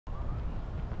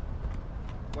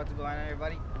What's going on,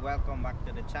 everybody? Welcome back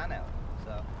to the channel.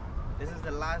 So this is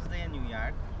the last day in New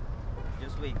York.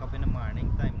 Just wake up in the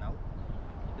morning time now,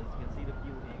 because you can see the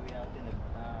view here. We out in the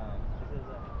this is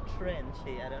a trench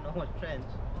here. I don't know what trench,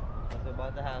 but we're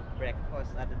about to have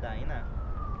breakfast at the diner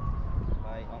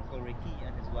by Uncle Ricky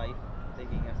and his wife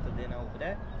taking us to dinner over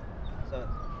there. So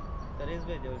today's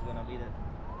video is gonna be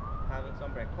having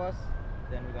some breakfast,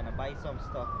 then we're gonna buy some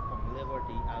stuff from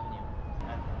Liberty Avenue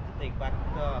and to take back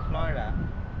to Florida.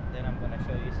 Then I'm gonna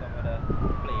show you some of the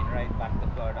plane ride back to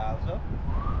Florida also.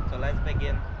 So let's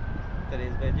begin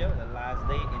today's video, the last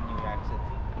day in New York City.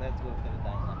 Let's go to the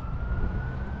diner.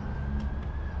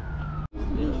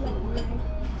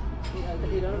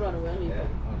 You don't run away, Yeah.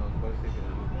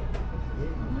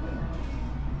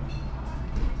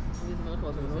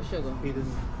 no sugar.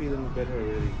 Feeling better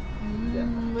already.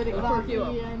 With the coffee,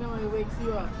 I know it wakes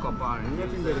you up.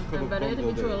 And better if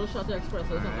you throw a little shot of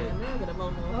espresso or something in there, get a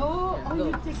little more.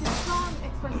 You take it strong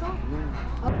espresso?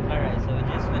 Alright, so we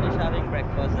just finished having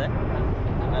breakfast there.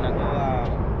 I'm gonna go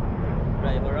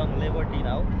drive around Liberty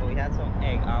now. So we had some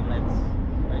egg omelets,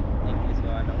 right? English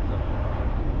going on. So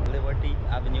Liberty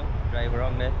Avenue, drive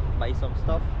around there, buy some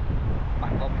stuff,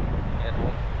 pack up, head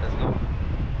home. Let's go.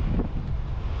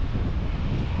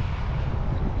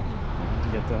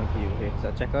 Get the view here.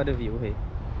 So check out the view here.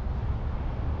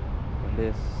 And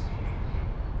this.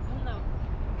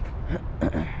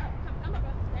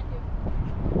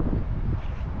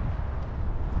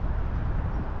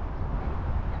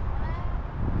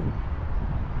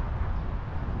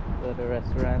 So the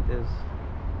restaurant is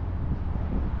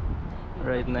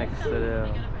right next to the.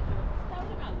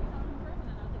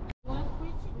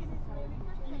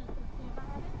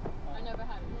 I never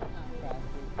had it.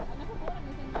 I never bought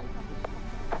anything like something.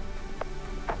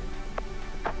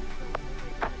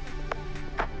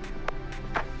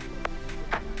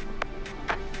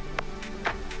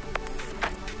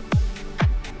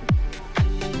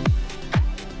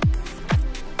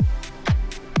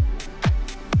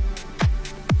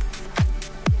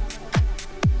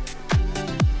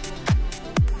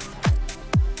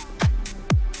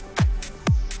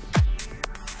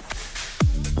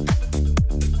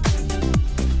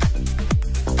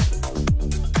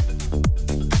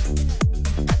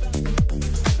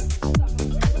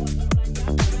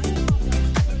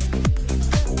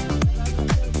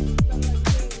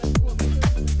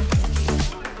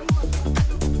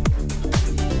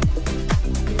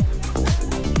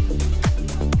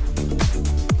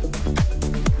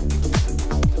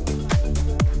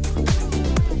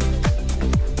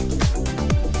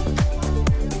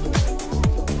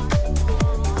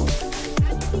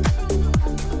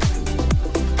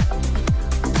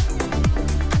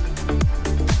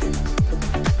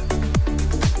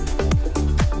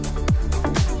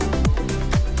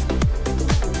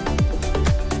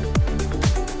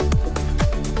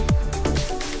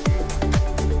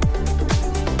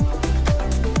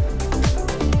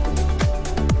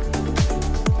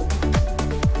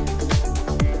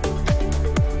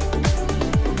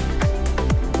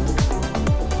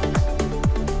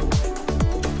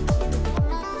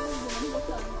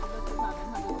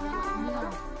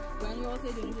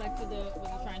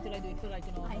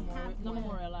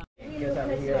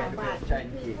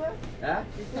 Huh?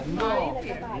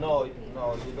 No,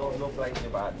 you don't look like the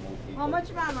bad movie. How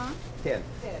much, Mama? 10.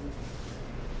 10.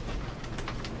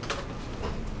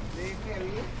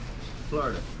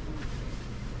 Florida.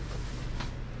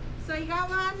 So you got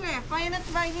one left. Why not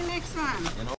buy the next one?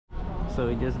 You know? So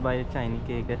we just buy a Chinese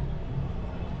cake at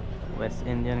West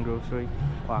Indian grocery.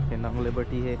 Walking down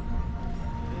Liberty here.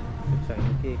 The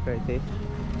Chinese cake right there.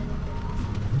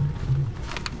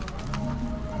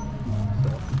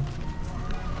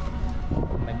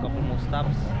 A couple more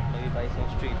stops, maybe buy some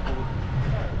street food.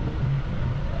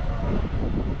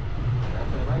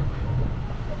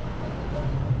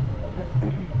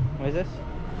 What is this?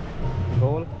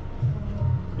 Gold?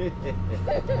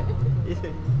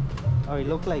 Oh, it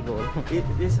look like gold.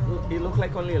 It look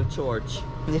like a little church.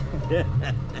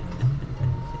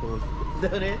 Gold.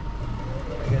 Don't it?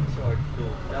 I got church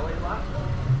too. That way, what?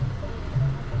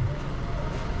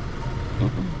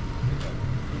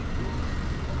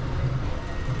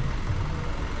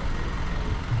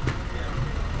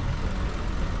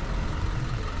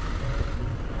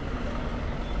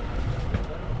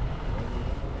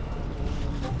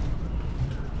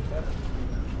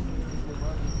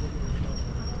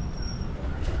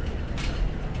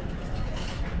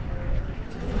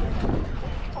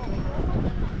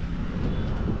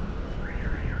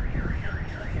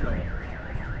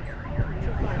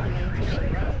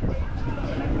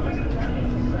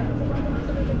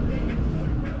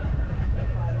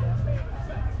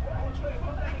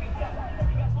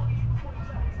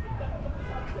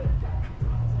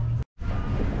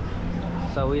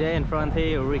 we're there in front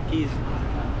here, Ricky's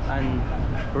and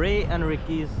Ray and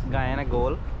Ricky's Guyana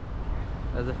Gold.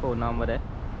 There's the phone number there.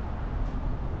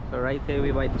 So right here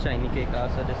we buy the shiny cake.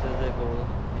 So this is the gold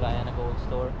Guyana Gold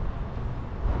store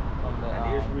from the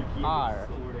R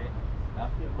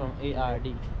from ARD,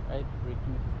 right?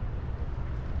 Ricky.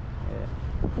 Yeah.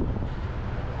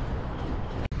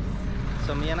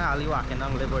 So me and Ali walking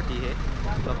down Liberty here,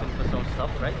 looking for some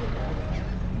stuff, right?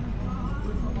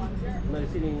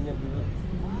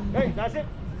 Hey, that's it.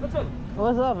 What's up?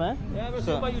 What's up, man? Yeah, I'm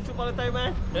seeing my YouTube all the time,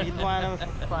 man. Meet one of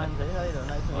fans. How you doing?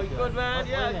 Nice to Oh, meet you you. good, man? What's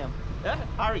Yeah. your name? Yeah?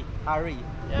 Harry. Harry.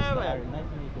 Yeah, Mr. man. Harry. Nice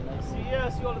to meet you. Nice to meet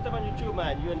you. See you all the time on YouTube,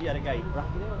 man. You and the other guy.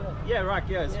 Rocky there over there? Yeah, Rock,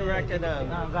 yeah. It's Rock and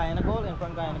Guyana Gold, in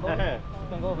front Guyana Gold. Uh-huh. You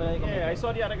can go over there. You can yeah, I meet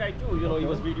saw the other guy too. You know, he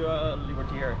was video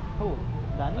Liberty here. Who?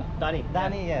 Danny? Danny.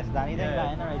 Danny, yes. Danny in Yeah.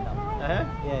 Guyana right now. Uh-huh.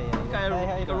 Yeah. Kind Hey, how you of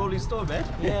like a doing? Rolling Stone, man.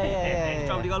 Yeah.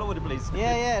 Traveling all over the place.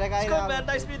 Yeah, the guy. It's good, man.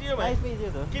 Nice meeting you, man. Nice meeting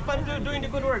you too. Keep on doing the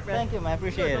good work, man. Thank you, man.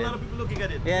 Appreciate There's it. a lot of people looking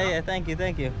at it. Yeah, thank you.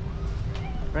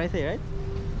 Right here, right?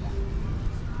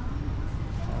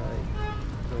 Alright.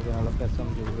 So we're gonna look at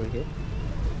some jewelry here.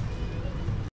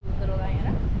 Little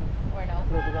Diana? Or no?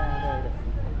 Little Guyana there.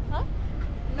 Huh?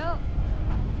 No.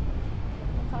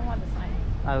 Talking about the sign.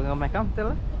 I'm gonna make them, tell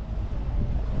her.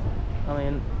 I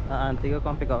mean, auntie go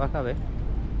come pick up a copy.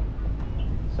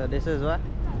 So this is what?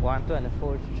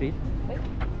 124th Street.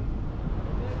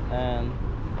 And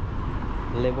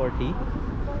Liberty.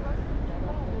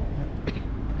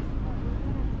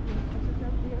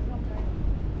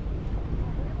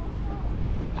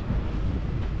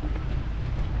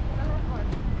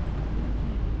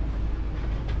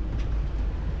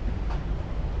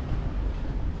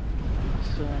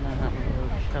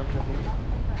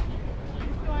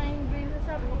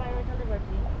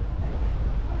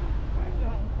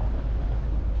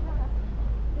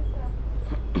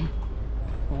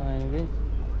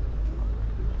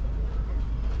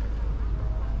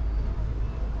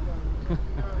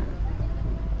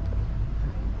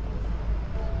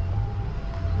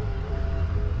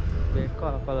 So,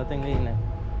 kalau tinggi ini.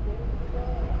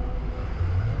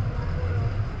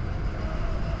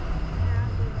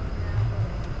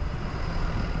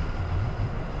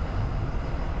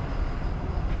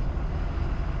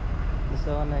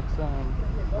 So next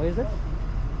what is it?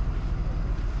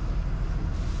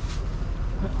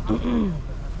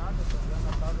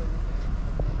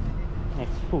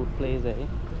 Next food place, eh?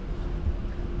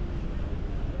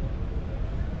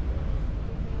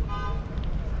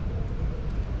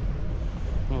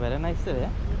 Very nice today.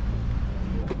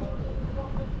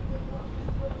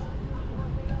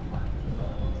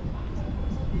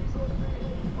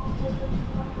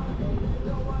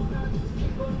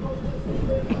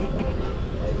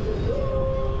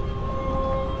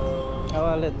 Oh,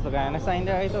 well, it's the guy on the sign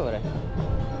there right over there.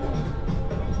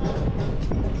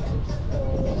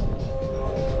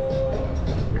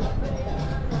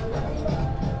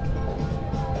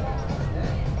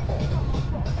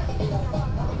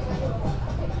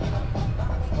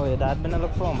 Oh yeah, dad been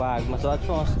look for a bag. Mas watch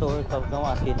from a store of the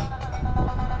market.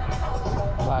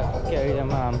 Bag carry them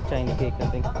Chinese cake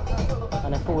and thing.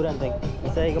 And the food and thing. He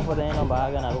said you can put it in a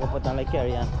bag and I will put them like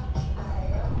carry on.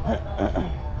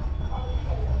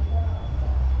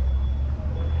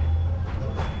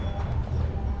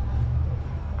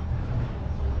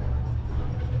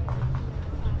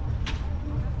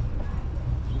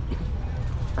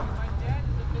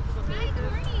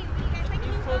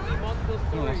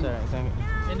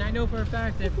 And I know for a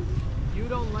fact if you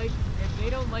don't like, if they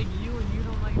don't like you and you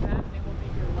don't like them, they will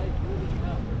make your life really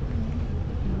well.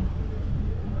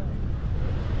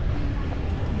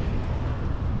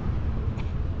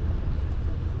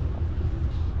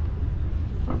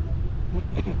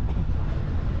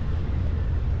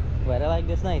 Weather like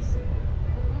this nice.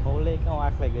 Whole lake can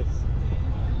walk like this.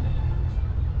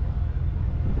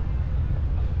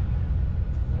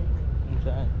 I'm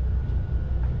sorry.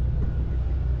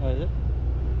 What is it?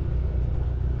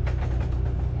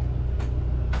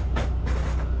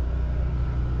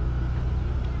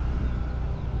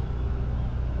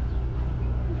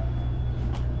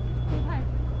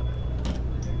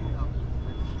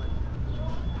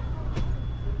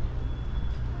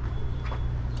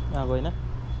 Nah, going na.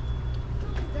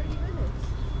 30 minutes.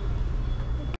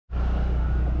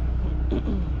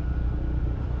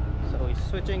 So we're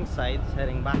switching sides,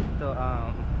 heading back to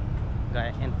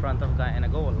guy in front of Guyana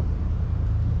Gold.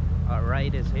 Our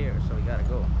ride is here, so we gotta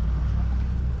go.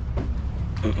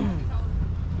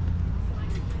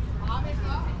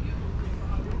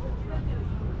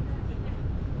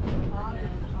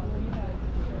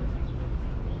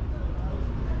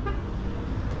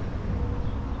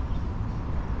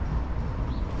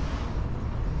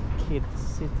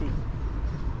 City.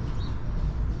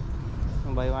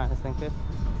 Buy one, I think it.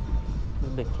 The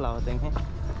big flower thing here.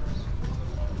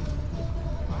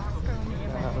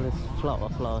 All this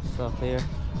flower stuff here.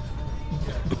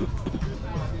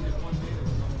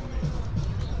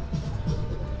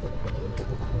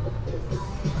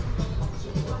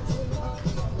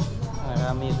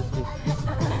 I made this big.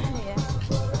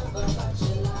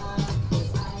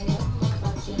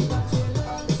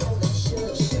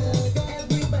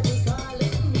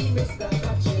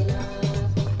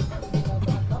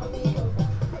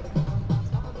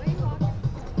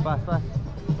 Fast, fast.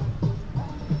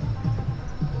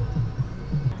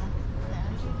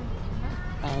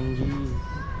 Angie's.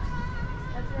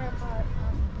 That's where I bought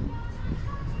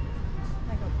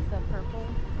like the purple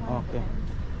one. Okay.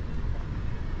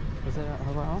 Is it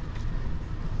around?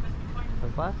 So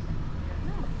fast?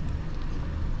 No.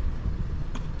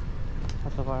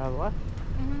 That's so far out what?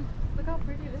 Look how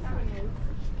pretty this one is.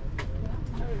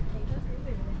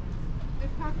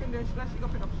 This pack in there, she got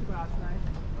pick up sugar last night.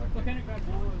 What kind of crab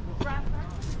bowl is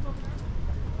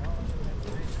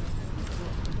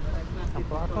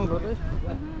Apa akan good?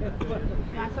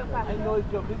 I know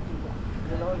it's your business.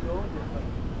 You know your own business.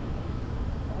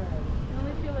 I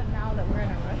only feel it now that we're in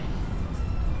a rush.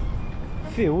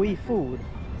 Fewy food.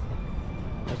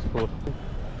 That's good.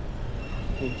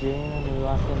 The Jane and me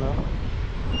walking up.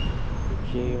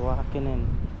 Jaywalking in.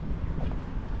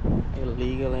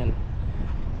 Illegal in.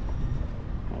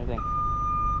 Everything.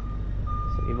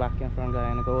 So we back in front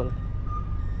guy in a goal.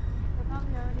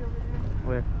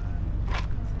 Where?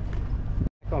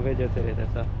 Come video today,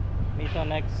 that's all. Meet our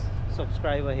next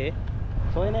subscriber here.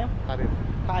 So your name? Karim.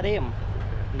 Karim.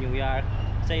 New York.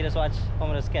 Say just watch some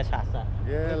of the sketch hasta.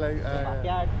 Yeah, like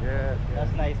backyard. yeah.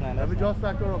 That's nice, man. Have That's we nice. just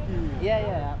back up here?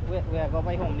 Yeah. We are go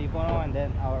by Home Depot now, and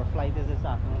then our flight is this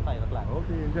afternoon 5 o'clock.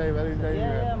 Okay, enjoy, well enjoy.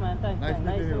 Yeah, man. Thanks. Nice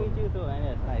Nice to meeting meet you too, man.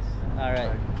 Yes, nice. All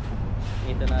right.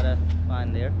 Meet another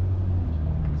fan there.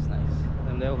 It's nice.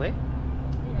 Them there over there?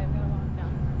 Yeah, I'm gonna walk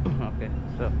down. Okay,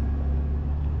 so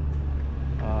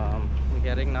we're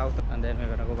heading now, and then we're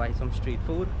gonna go buy some street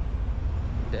food,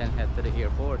 then head to the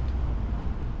airport.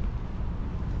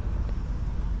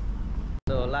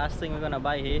 So last thing we're gonna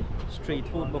buy here, street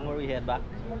food before we head back.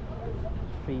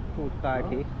 Street food cart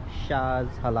here, Shah's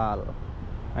Halal,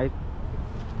 right?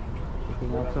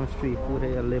 Picking up some street food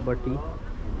here, Liberty.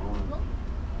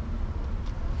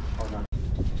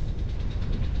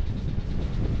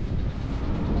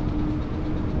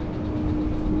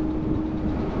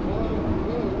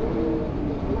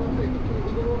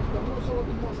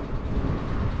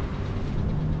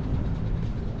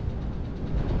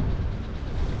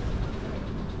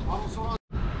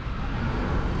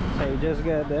 So you just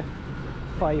get the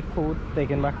 5 food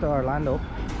taken back to Orlando,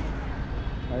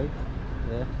 right?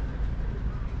 Yeah.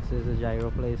 This is a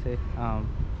gyro place here,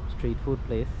 street food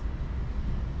place.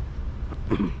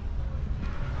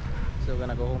 So we're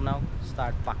gonna go home now,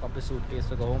 pack up the suitcase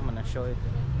to go home, and I'll show you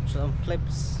some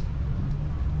clips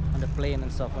on the plane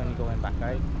and stuff when you're going back,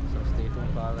 right? So stay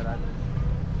tuned for all of that.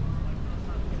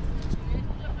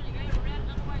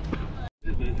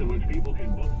 Business in which people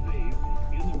can book save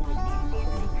in the world's most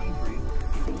populous country.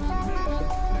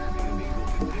 Airbnb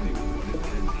will continue with what it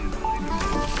says is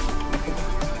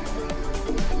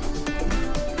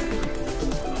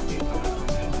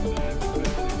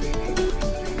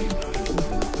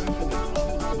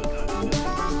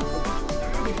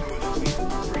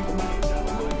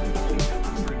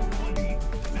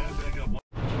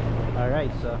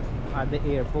Alright, so at the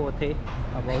airport here,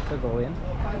 about to go in.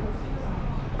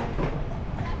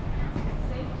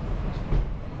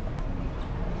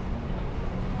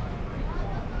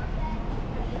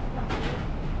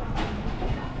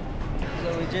 So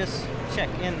we just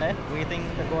checked in there, waiting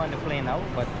to go on the plane now,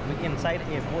 but we're inside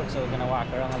the airport, so we're gonna walk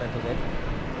around a little bit.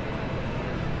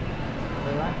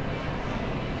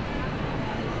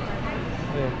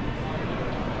 Yeah.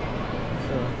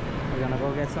 So we're gonna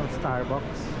go get some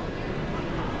Starbucks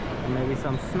and maybe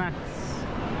some snacks.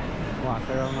 Walk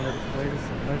around a little.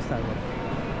 Where's Starbucks?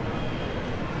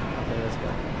 Okay, let's go.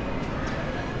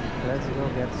 Let's go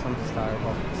get some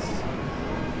Starbucks.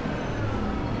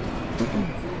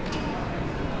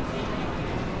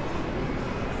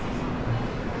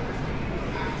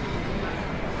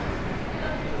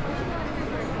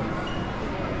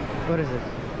 What is it?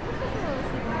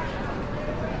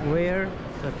 Where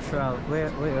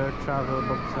travel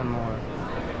books and more.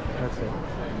 That's it.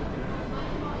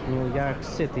 New York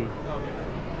City.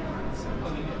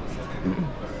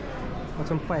 What's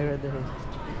some pirate there?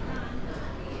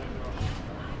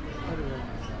 What is it?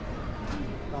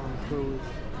 Tom Cruise.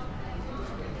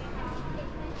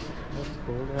 That's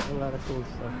cool. They have a lot of cool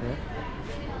stuff here.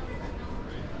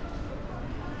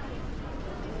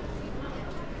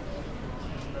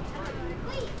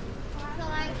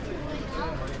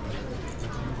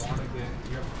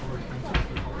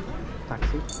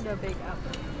 Taxi. The big up.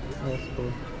 That's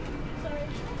cool.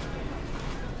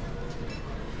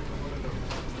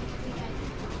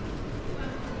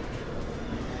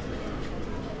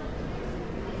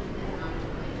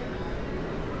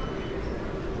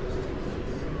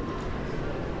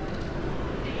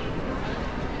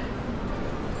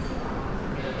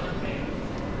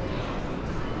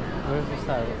 Where's the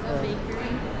Starbucks? A bakery.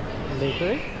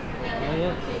 Bakery? Oh,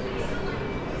 yes.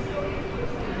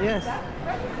 Yes.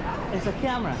 It's a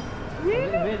camera. Really?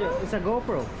 A video. It's a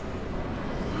GoPro.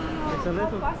 It's a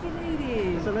little. How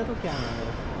fascinating. It's a little camera.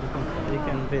 You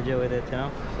can video with it, you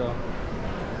know. So. Yeah.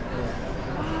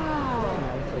 Wow. I've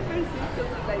never seen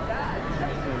something like that.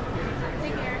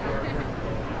 Take care.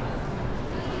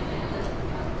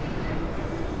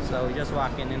 So we just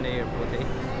walking in the airport, eh?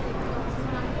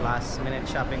 Last minute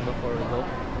shopping before we go.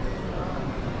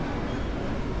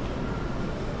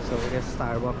 So we get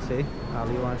Starbucks, eh?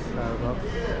 Ali wants Starbucks.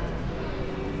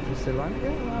 You still want it? Yeah,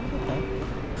 we'll have it, eh?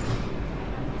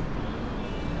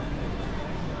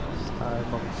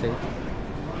 Starbucks, eh?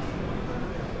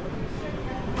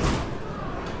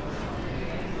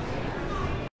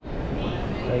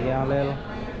 So you got a little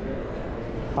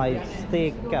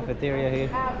 5-steak cafeteria here,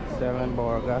 selling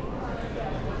burger.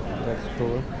 That's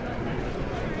cool.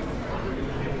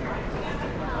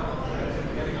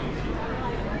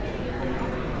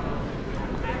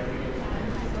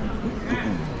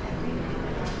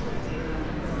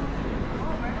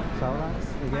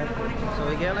 So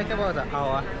we get like about an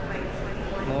hour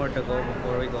more to go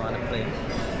before we go on a plane.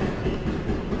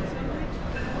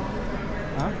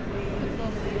 Huh?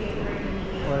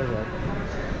 What is that?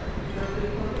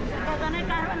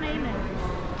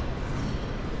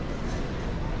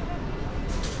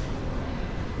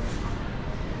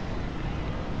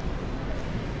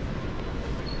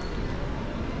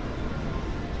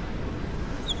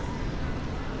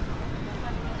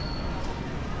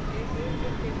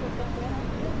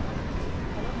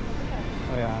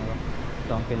 Oh yeah,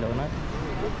 Dunkin' Donut.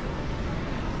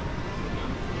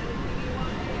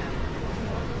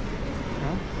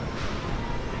 Huh?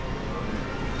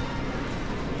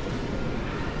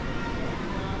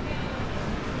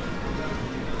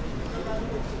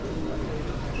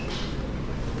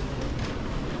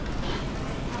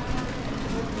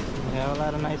 We have a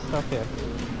lot of nice stuff here.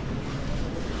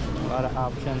 A lot of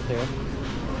options here.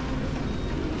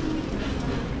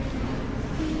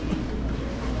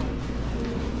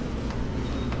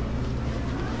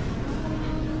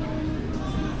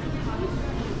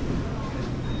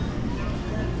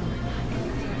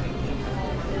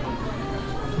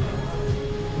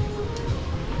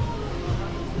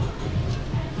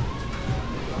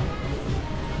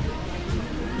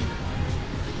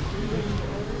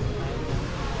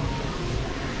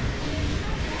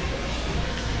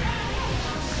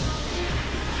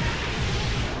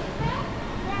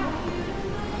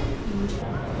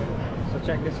 So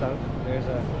check this out. There's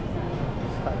a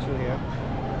statue here.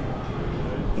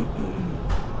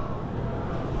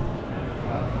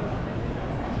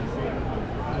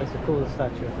 It's a cool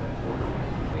statue.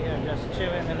 We are just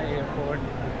chilling in the airport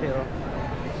until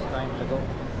it's time to go.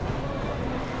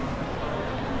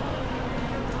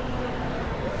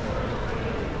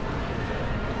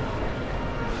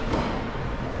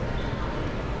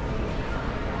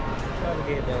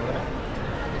 Navigate over there.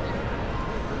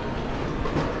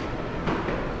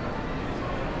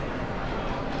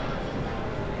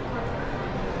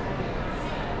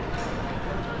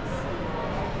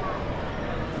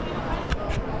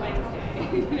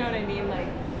 You know what I mean? Like,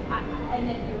 and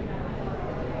then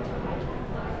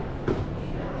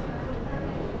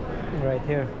Right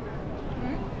here.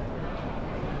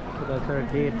 So that's our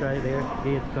gate right there,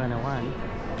 gate 21.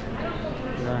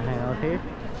 We're gonna hang out here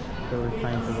till it's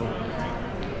time to go.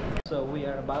 So we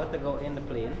are about to go in the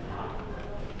plane.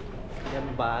 Get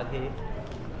the bag here.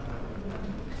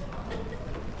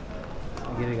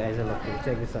 I'll give you guys a look here.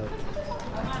 Check this out.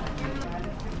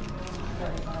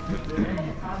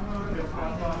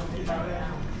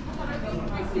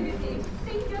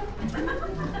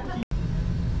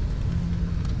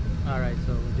 Alright,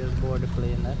 so we just board the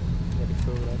plane. Very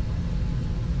cool, right?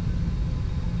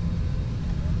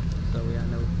 So we are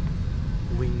now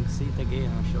wing seat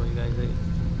again. I'll show you guys it.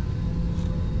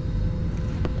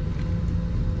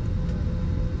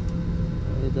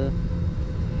 Right,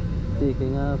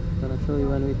 taking off. Gonna show you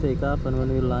when we take off and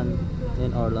when we land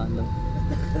in Orlando.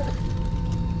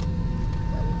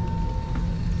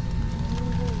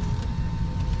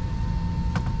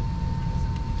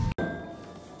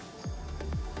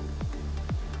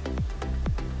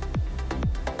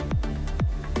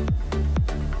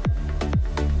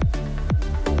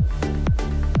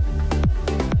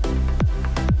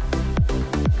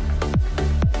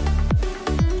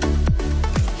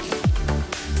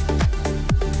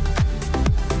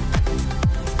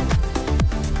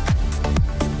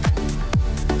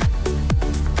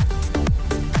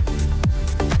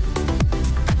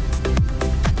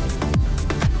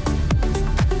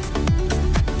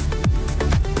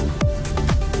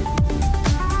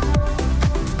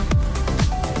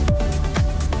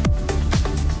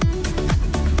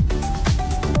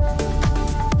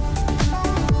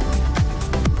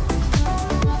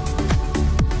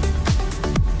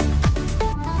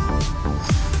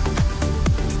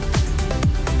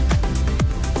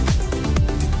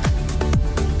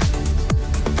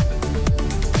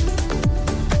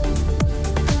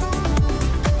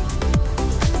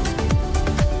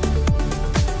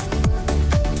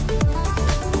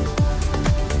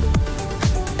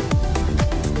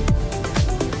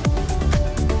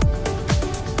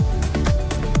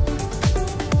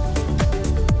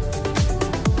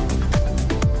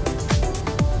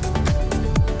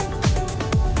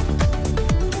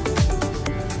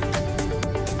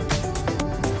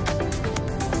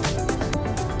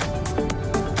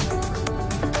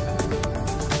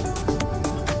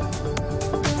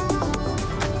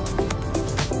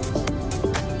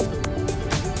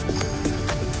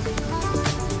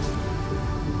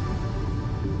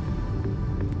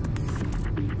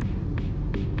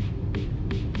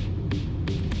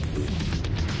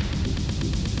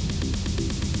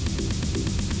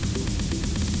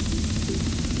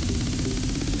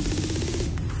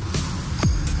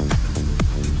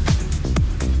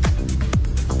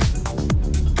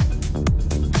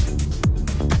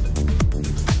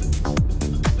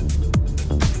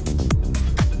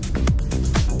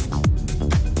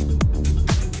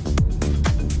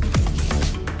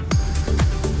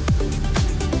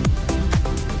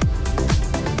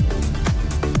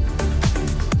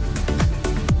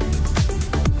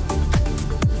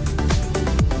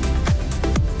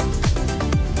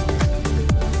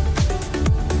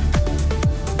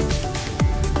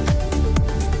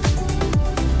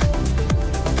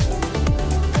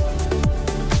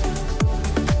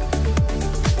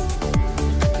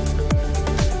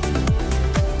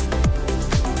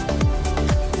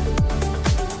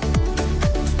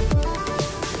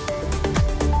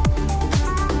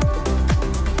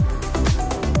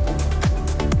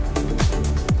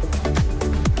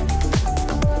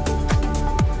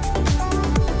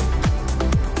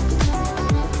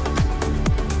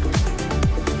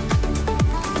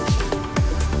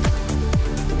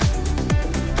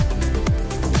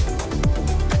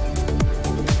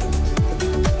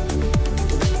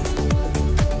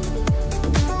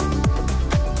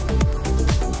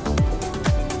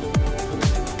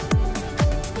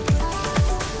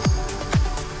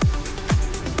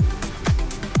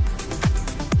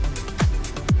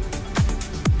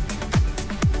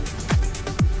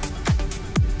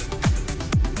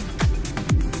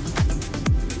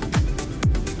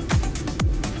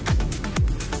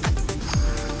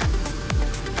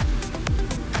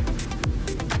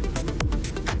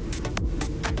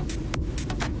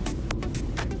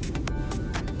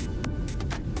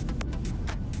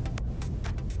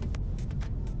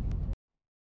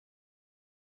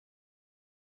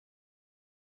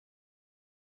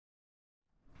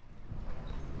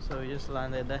 So we just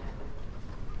landed there,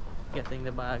 getting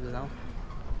the bags now,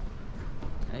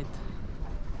 right?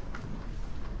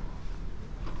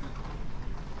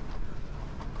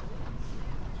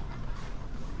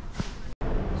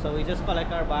 So we just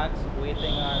collect our bags,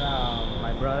 waiting on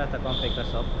my brother to come pick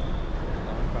us up,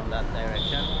 coming from that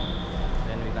direction.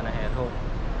 Then we're gonna head home.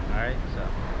 Alright, so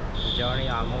the journey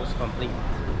almost complete.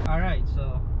 Alright,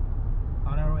 so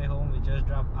on our way home, we just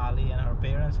dropped Ali and her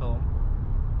parents home,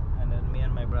 and then me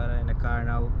and my brother in the car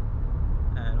now,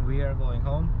 and we are going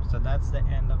home. So that's the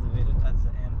end of the video. That's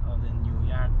the end of the New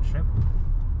York trip.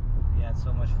 We had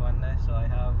so much fun there, so I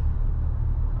have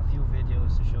a few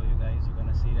videos to show you guys. You're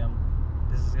gonna see them.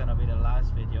 This is gonna be the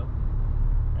last video,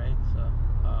 right? So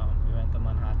we went to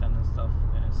Manhattan and stuff.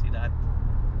 You're gonna see that.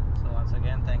 So once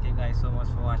again, thank you guys so much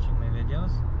for watching my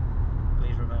videos.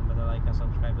 Please remember to like and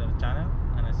subscribe to the channel,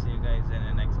 and I'll see you guys in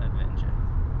the next adventure.